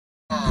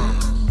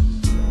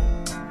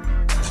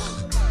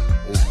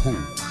I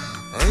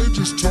ain't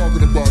just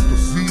talking about the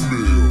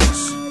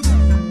females.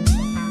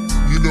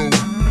 You know,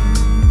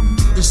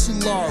 it's a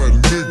lot of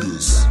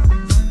niggas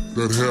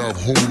that have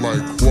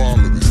hoe-like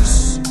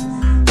qualities.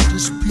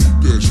 Just peep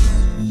that shit.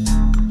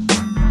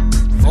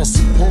 I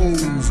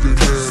suppose they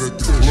mad at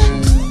the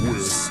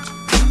clothes,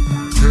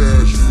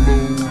 cash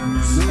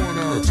flows, going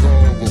out to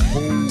all the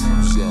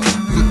hoes out.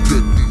 Look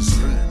at these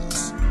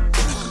haters.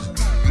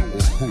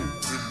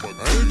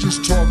 I ain't just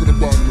talking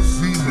about the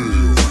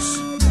females.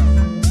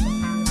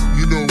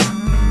 You know,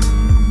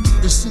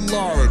 it's a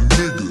lot of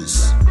niggas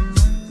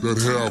that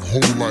have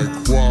hoe-like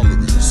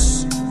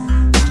qualities.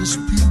 Just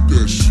peep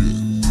that shit.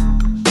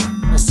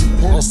 I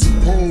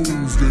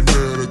suppose they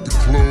mad at the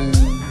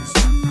clothes,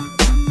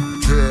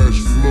 cash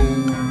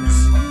flows.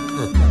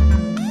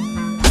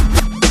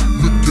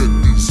 Look at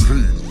these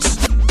haters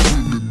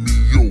pulling me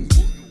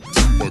over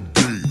in my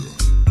data.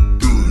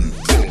 Dirty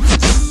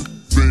fuckers,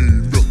 they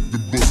ain't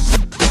nothing but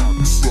some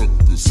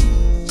cocksuckers.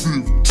 15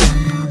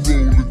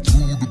 rolling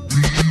through the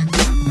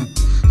vehicle,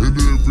 and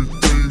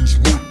everything's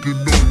working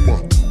on my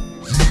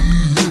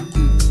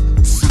vehicle.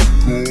 I'm sick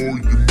of all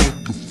you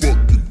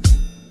motherfucking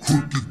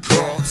crooked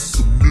cops.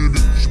 The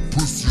minute you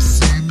pussy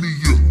see me,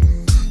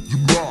 you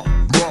block,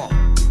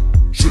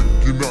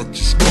 checking out your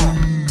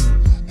screen,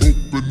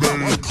 hoping I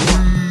ain't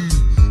clean.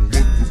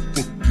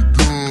 Motherfucking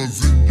guns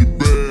in your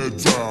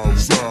bags,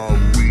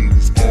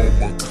 sirens, all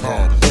my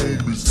cop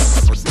homies.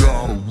 I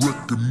gotta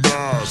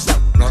recognize,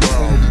 not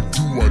only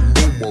do I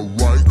know my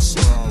rights,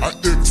 I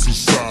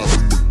exercise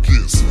them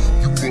against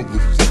you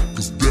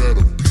motherfuckers that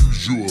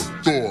abuse your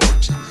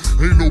authority.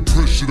 Ain't no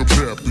pressure to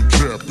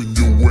capping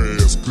your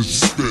ass, cause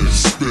you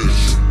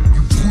special.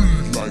 You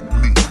breathe like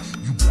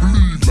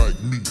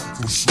me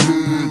from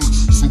slugs.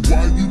 So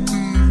why you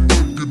mean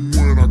mugging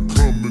when I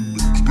come in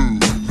the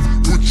club?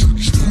 What you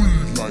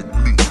breathe like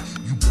me,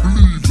 you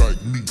bleed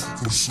like me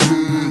from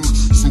slugs.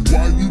 So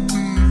why you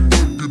mean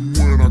mugging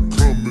when I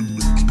come in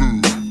the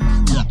club?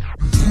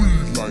 You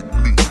breathe like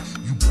me,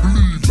 you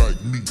bleed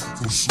like me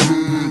from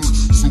slugs.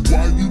 So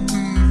why you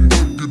mean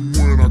mugging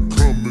when I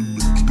come in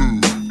the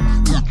club?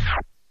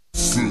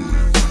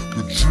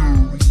 The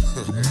jewelry,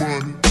 the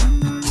money,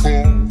 the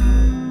car.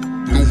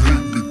 Don't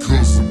hate me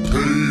cause I'm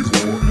paid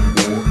hard.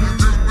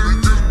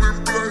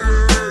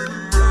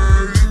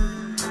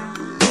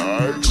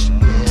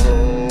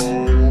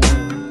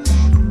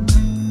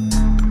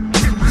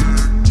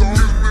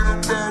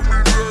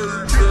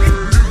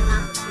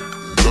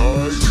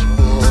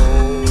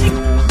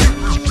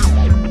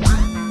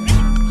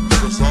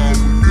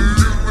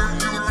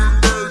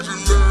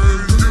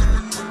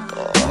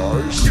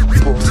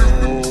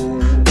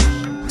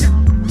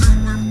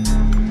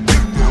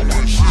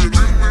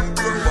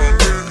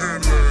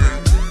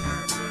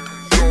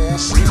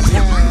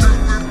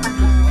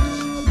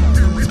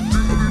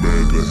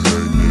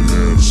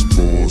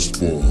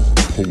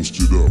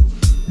 Posted up,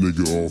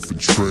 nigga off in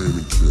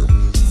training camp,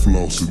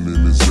 flossing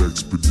in his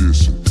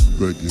expedition,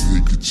 thinking he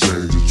could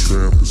change a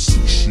tramp.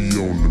 She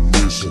on the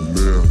mission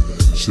now,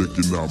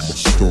 checking out my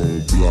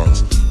stone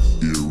blocks,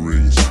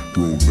 earrings,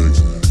 Rolex,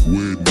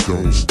 wedding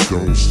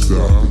don't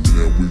stop. And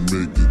now we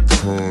making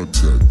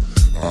contact,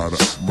 out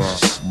of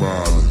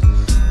smiling,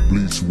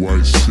 bleach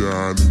white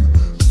shining,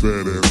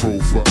 fat ass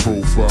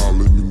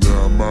profiling. And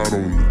now I'm out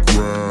on the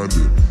grind,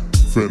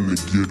 finna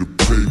get a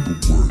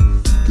paperwork.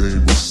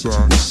 Game of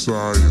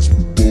science,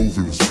 we both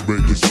of us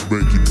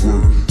make it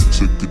work.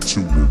 Took it to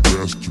a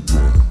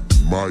restaurant,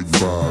 Mike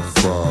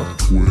 5,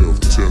 12,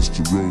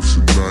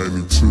 Testarossa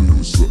 92.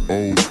 It's an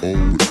old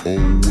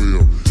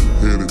well,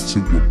 headed to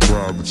a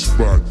private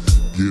spot.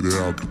 Get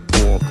out the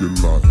parking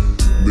lot,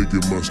 nigga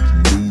musta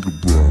knew the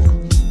bro.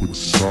 With the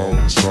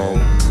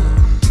talk,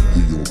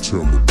 he gon'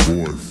 tell the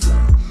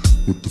boyfriend.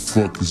 What the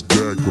fuck is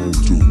that gon'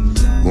 do?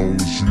 Long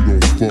as you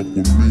don't fuck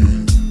with me,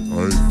 I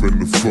ain't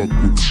finna fuck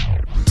with you.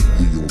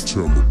 He gon'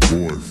 tell the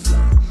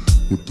boyfriend.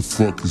 What the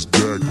fuck is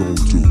that gon'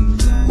 do?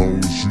 Long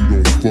as you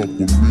don't fuck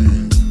with me,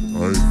 I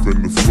ain't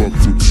finna fuck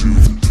with you.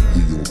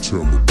 He gon'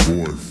 tell the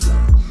boyfriend.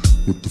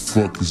 What the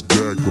fuck is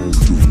that gon'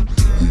 do?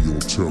 He gon'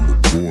 tell the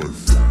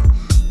boyfriend.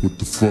 What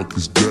the fuck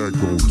is that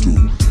gon' do?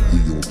 He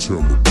gon'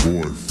 tell the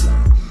boyfriend.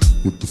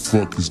 What the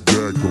fuck is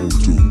that gon'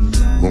 do?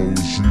 Long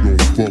as you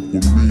don't fuck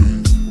with me,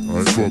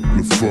 I ain't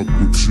finna fuck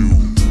with you.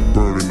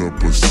 Burning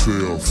up a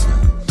cell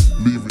phone,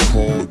 leave it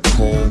call,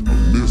 I'm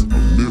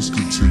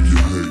listening to you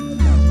hate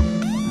me.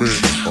 Man,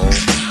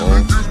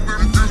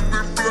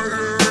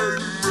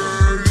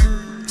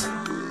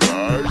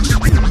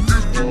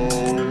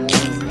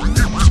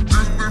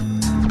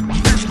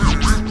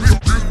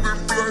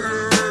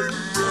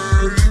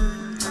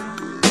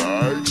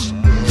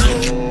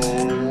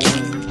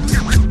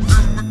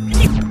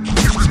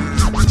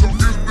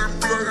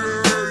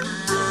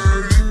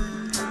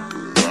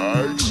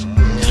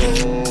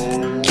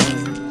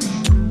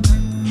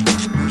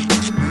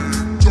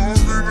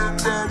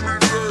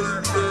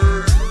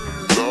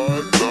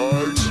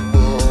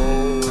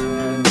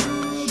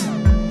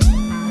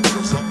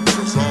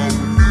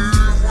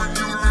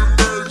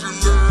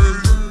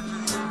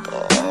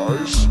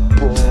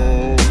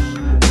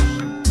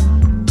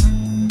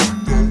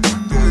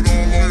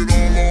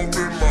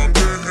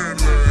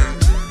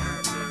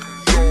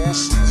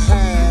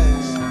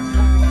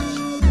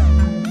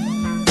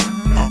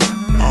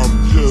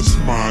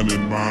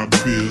 minding my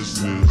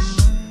business.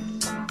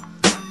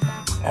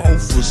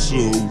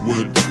 Officer,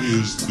 what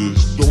is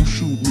this? Don't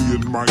shoot me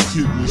in my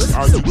kidneys,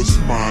 I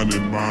just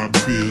minding my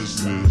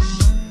business.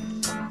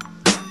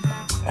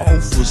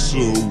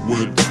 Officer,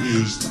 what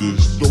is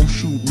this? Don't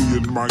shoot me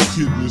in my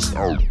kidneys,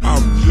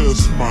 I'm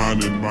just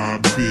minding my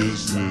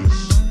business.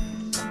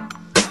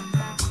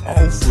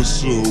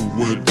 Officer,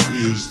 what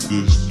is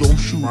this? Don't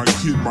shoot my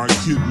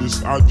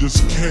kidneys, I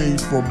just came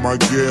from my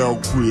gal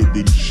crib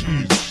and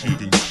shit.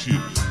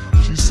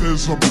 She said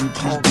something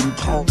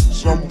caught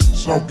some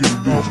sucking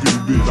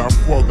bitch.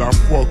 I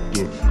fucked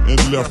her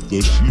and left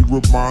her. She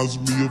reminds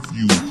me of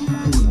you.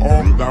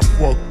 I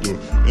fucked her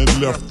and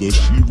left her.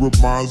 She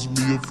reminds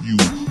me of you.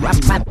 I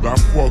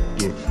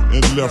fucked her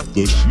and left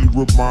her. She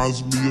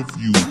reminds me of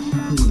you.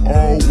 Who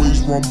always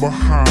run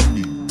behind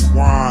me,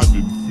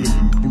 whining,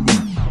 feeling blue.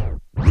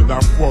 I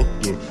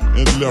fucked her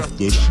and left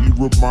her. She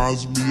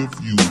reminds me of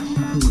you.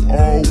 Who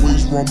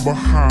always run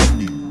behind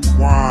me,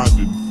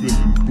 whining,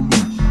 feeling blue.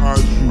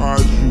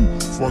 How's you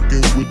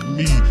fucking with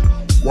me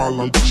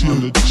while I'm chill?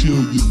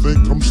 You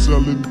think I'm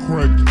selling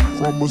crack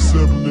from a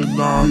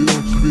 79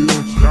 bill?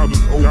 Got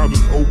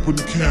an open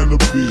can of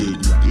beer.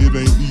 It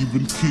ain't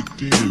even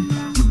kicked in.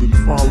 You been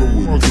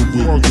fucking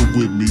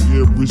with me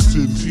ever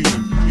since 10.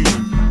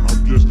 I'm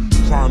just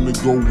trying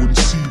to go and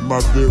see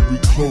my very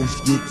close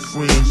good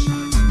friends.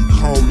 You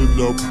calling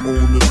up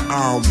on an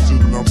hours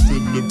and I'm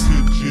finna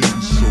pitch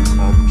in, so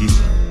I'm just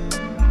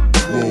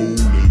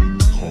rolling,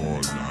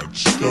 car not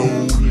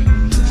stolen.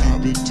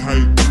 Keep it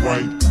tight,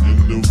 white, and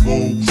the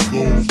Vogue's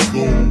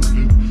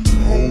golden.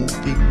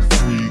 Hoping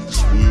freaks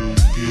will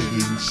get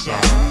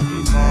inside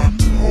of my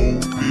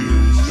hope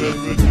is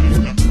Devin.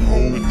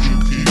 Hope you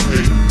keep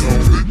hating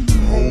on it.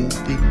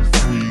 Hoping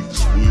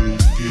freaks will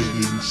get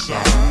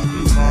inside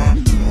of my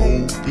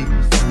hoping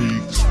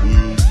freaks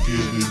will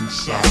get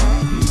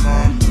inside of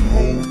my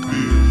hope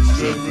is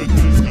Devin.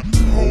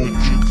 Hope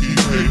you keep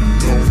hating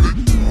on it.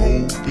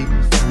 Hoping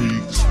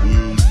freaks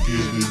will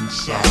get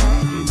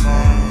inside of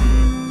my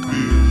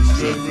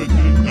is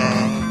Devin,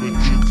 but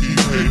you